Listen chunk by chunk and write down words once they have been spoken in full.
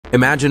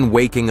Imagine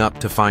waking up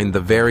to find the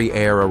very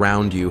air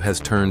around you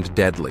has turned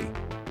deadly.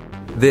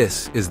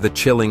 This is the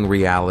chilling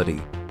reality,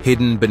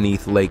 hidden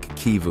beneath Lake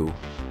Kivu,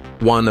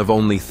 one of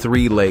only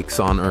 3 lakes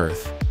on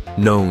Earth,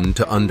 known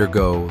to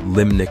undergo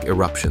limnic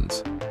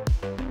eruptions.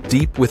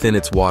 Deep within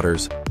its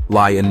waters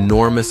lie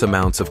enormous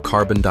amounts of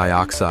carbon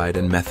dioxide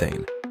and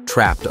methane,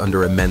 trapped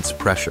under immense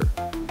pressure.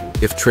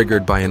 If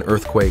triggered by an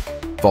earthquake,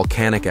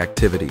 volcanic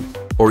activity,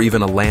 or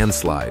even a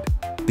landslide,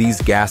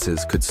 these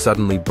gases could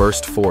suddenly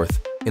burst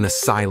forth in a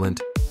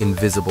silent,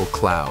 invisible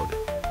cloud.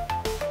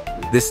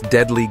 This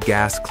deadly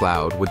gas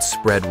cloud would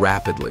spread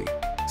rapidly,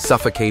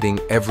 suffocating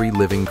every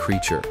living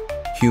creature,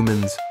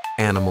 humans,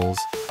 animals,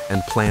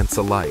 and plants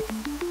alike,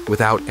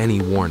 without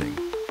any warning.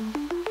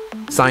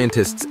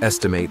 Scientists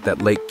estimate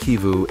that Lake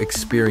Kivu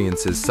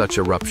experiences such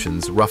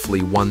eruptions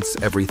roughly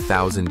once every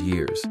 1,000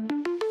 years.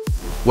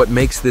 What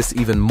makes this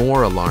even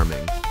more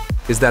alarming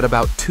is that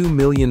about 2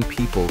 million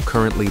people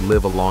currently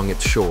live along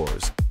its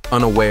shores,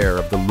 unaware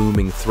of the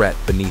looming threat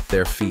beneath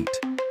their feet.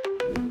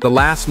 The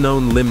last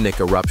known limnic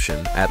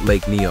eruption at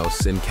Lake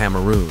Nyos in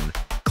Cameroon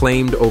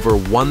claimed over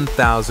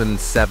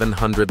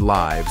 1,700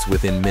 lives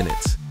within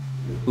minutes.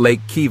 Lake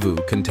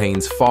Kivu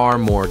contains far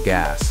more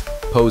gas,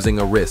 posing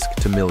a risk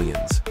to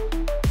millions.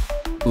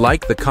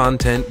 Like the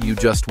content you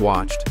just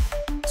watched,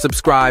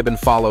 subscribe and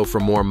follow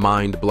for more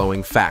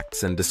mind-blowing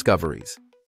facts and discoveries.